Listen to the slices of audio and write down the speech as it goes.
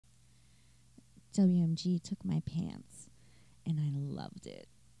WMG took my pants, and I loved it.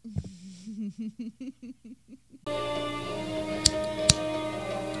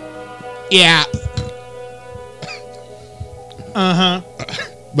 Yeah.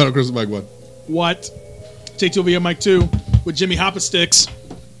 Battle Crystal Mike 1. What? J2VM Mike 2 with Jimmy Hoppa sticks.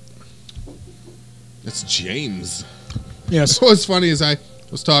 That's James. Yes. What's funny is I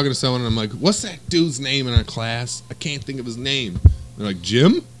was talking to someone and I'm like, what's that dude's name in our class? I can't think of his name. They're like,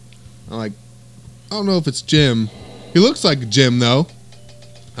 Jim? I'm like, I don't know if it's Jim. He looks like Jim though.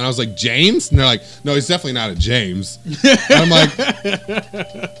 And I was like, James? And they're like, no, he's definitely not a James. And I'm like,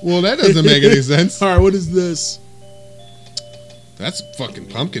 well, that doesn't make any sense. All right, what is this? That's fucking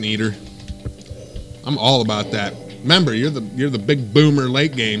Pumpkin Eater. I'm all about that. Remember, you're the big boomer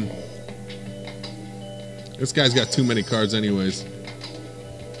late game. This guy's got too many cards anyways.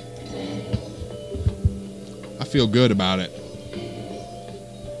 I feel good about it.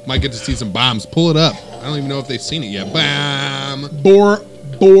 Might get to see some bombs. Pull it up. I don't even know if they've seen it yet. Bam!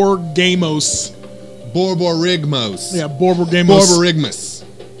 Borborgamos. Borborigmos. Yeah, Borborgamos. Borborigmus.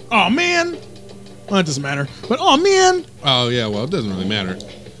 Oh, man. Well, that doesn't matter. But, oh, man. Oh, yeah, well, it doesn't really matter.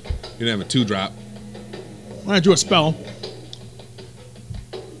 You didn't have a 2-drop. I drew a spell.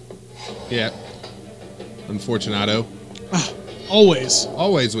 Yeah. Unfortunato. Always.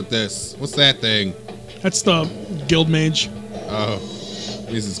 Always with this. What's that thing? That's the Guild Mage. Oh.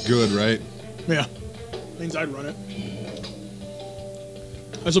 This is good, right? Yeah. Means I'd run it.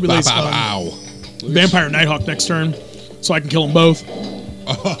 This will be Bow, like bow, bow. Vampire Nighthawk next turn, so I can kill them both.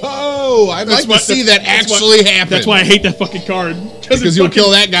 Oh, I'd like to see that actually happen. That's why I hate that fucking card. Because you'll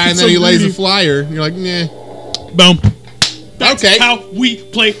kill that guy and then he lays a flyer. And you're like, nah. Boom. That's okay. how we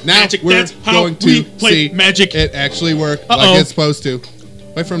play now Magic. We're That's how going to we play see Magic. It actually worked like it's supposed to.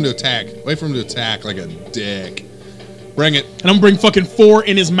 Wait for him to attack. Wait for him to attack like a dick. Bring it. And I'm gonna bring fucking 4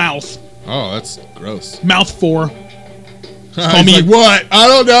 in his mouth. Oh, that's gross. Mouth 4. Call me like, what? I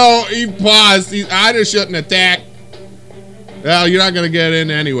don't know. He paused. I just shouldn't attack. Well, you're not going to get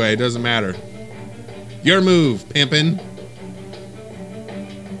in anyway. It doesn't matter. Your move, pimpin'.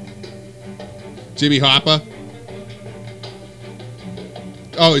 Jimmy Hoppa.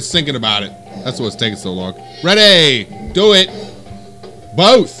 Oh, he's thinking about it. That's what's taking so long. Ready. Do it.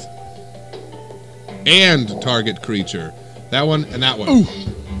 Both. And target creature. That one and that one. Ooh.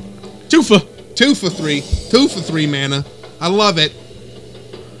 2 for 3. 2 for 3 mana. I love it.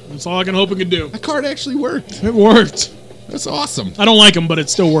 That's all I can hope it can do. That card actually worked. It worked. That's awesome. I don't like him, but it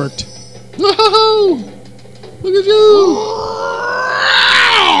still worked. Whoa! Look at you!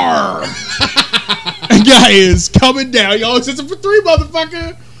 That guy is coming down. He always hits him for 3,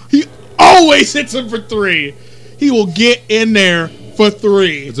 motherfucker. He always hits him for 3. He will get in there for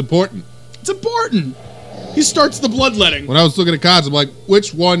 3. It's important. It's important. He starts the bloodletting. When I was looking at cards, I'm like,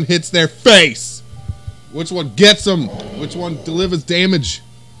 which one hits their face? Which one gets them? Which one delivers damage?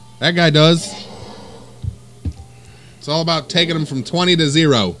 That guy does. It's all about taking them from 20 to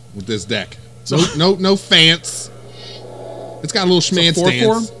 0 with this deck. So, no fance. It's got a little schmance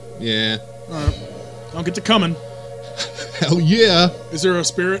dance. 4/4? Yeah. All right. Don't get to coming. Hell yeah. Is there a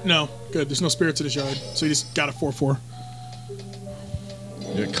spirit? No. Good. There's no spirits in his yard. So you just got a 4/4.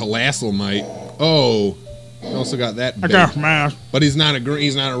 Yeah, Colossal Might. Oh. He also got that. I got math. But he's not a green.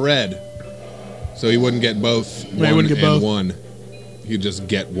 He's not a red. So he wouldn't get both. Yeah, he wouldn't get both. One. He'd just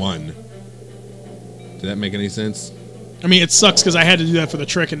get one. Did that make any sense? I mean, it sucks because I had to do that for the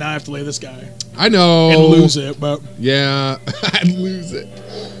trick, and now I have to lay this guy. I know. And lose it, but... Yeah, I'd lose it.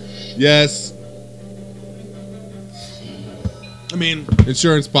 Yes. I mean...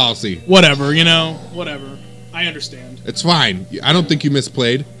 Insurance policy. Whatever, you know? Whatever. I understand. It's fine. I don't think you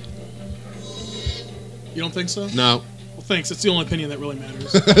misplayed. You don't think so? No. Well, thanks. That's the only opinion that really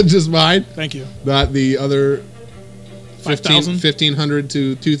matters. Just mine? Thank you. Not the other 5,000? 1,500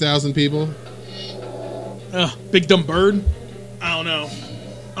 to 2,000 people? Big Dumb Bird? I don't know.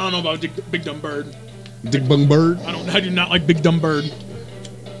 I don't know about Big Dumb Bird. Dick Bung Bird? I do not like Big Dumb Bird.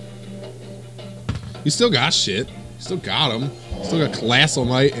 You still got shit. You still got them. Still got Colossal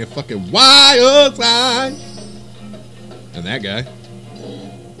Might and fucking Wild Side. And that guy.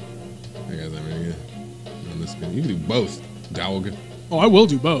 That guy's not very good. You can do both, dog. Oh, I will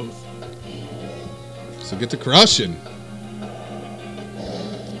do both. So get to crushing.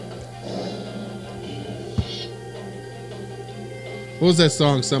 What was that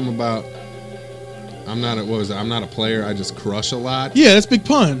song? Something about I'm not a player, I just crush a lot. Yeah, that's Big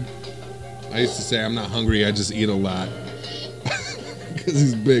Pun. I used to say I'm not hungry, I just eat a lot. Because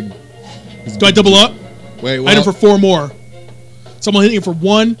he's big. Do I double up? Wait, I hit him for 4 more. Someone hit him for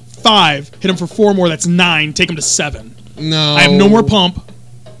 1, 5. Hit him for 4 more, that's 9. Take him to 7. No. I have no more pump.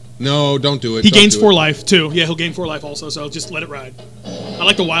 No, don't do it. He Don't gains do 4 it. life, too. Yeah, he'll gain 4 life also, so just let it ride. I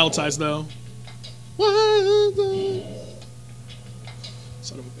like the wild size, though.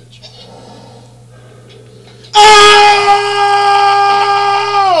 Son of a bitch. Oh!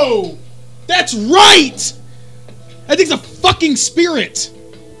 That's right! That thing's a fucking spirit.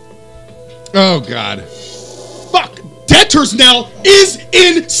 Oh, God. Fuck. Debtors now is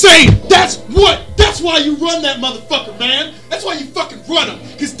insane. That's why you run that motherfucker, man. That's why you fucking run him.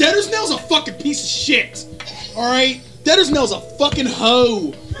 Because Debtors Nail's a fucking piece of shit. Alright? Debtors Nail's a fucking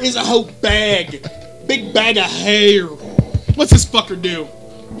hoe. Is a hoe bag. Big bag of hair. What's this fucker do?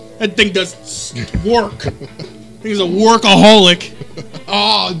 That thing does work. He's a workaholic.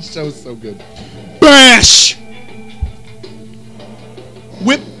 Oh, the show's so good. Bash!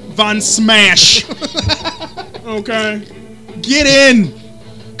 Whip Von Smash. Okay. Get in.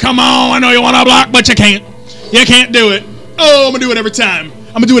 Come on, I know you want to block, but you can't. You can't do it. Oh, I'm going to do it every time.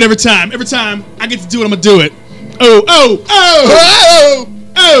 I'm going to do it every time. Every time I get to do it, I'm going to do it. Oh, oh, oh.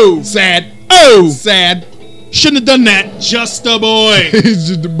 Oh. Sad. Oh. Sad. Shouldn't have done that. Just a boy. He's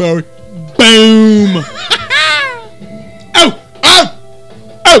just a boy. Boom. Oh. Oh.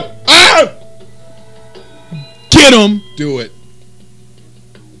 Oh. Oh. Get him. Do it.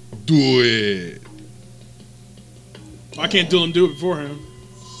 Do it. I can't do it before him.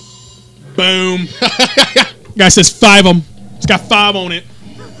 Boom. Guy says 5 of them. It's got 5 on it.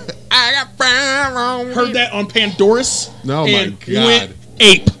 I got 5 on it. Heard that on Pandora's. Oh, my and God. Went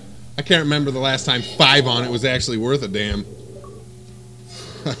ape. I can't remember the last time 5 on it was actually worth a damn.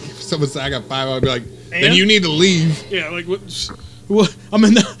 If someone said I got 5 on it, I'd be like, then And? you need to leave. Yeah, like what? I'm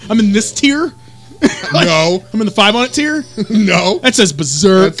in this tier. No. I'm in the 5 on it tier. No. That says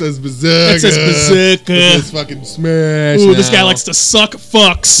Berserk. That says Berserker. That says Berserker. That says fucking Smash. Ooh, this guy now. likes to suck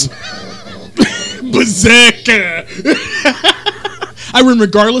fucks. Berserker. I win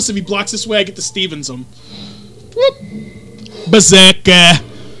regardless. If he blocks this way, I get to Stevens him. Whoop. Berserker.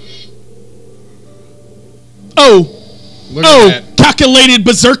 Oh. Look at that. Calculated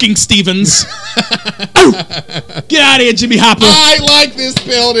berserking Stevens. Oh. Get out of here, Jimmy Hopper. I like this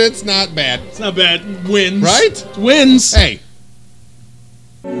build. It's not bad. It's not bad. Wins. Right? Wins. Hey,